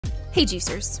Hey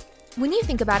juicers, when you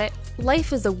think about it,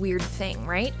 life is a weird thing,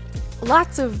 right?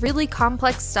 Lots of really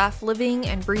complex stuff living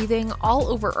and breathing all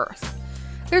over Earth.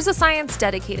 There's a science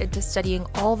dedicated to studying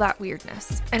all that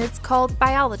weirdness, and it's called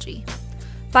biology.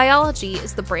 Biology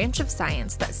is the branch of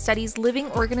science that studies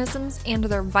living organisms and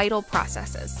their vital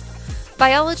processes.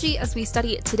 Biology, as we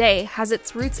study it today, has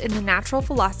its roots in the natural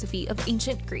philosophy of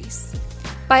ancient Greece.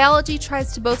 Biology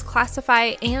tries to both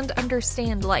classify and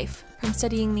understand life, from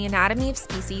studying the anatomy of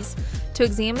species to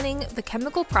examining the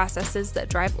chemical processes that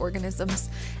drive organisms,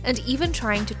 and even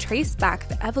trying to trace back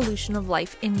the evolution of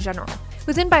life in general.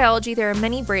 Within biology, there are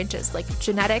many branches like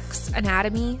genetics,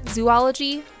 anatomy,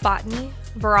 zoology, botany,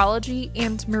 virology,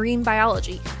 and marine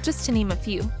biology, just to name a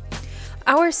few.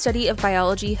 Our study of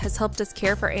biology has helped us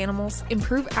care for animals,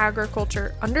 improve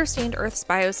agriculture, understand Earth's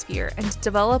biosphere, and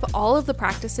develop all of the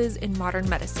practices in modern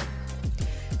medicine.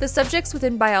 The subjects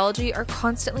within biology are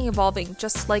constantly evolving,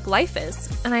 just like life is,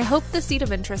 and I hope the seed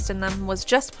of interest in them was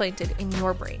just planted in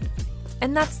your brain.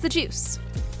 And that's the juice.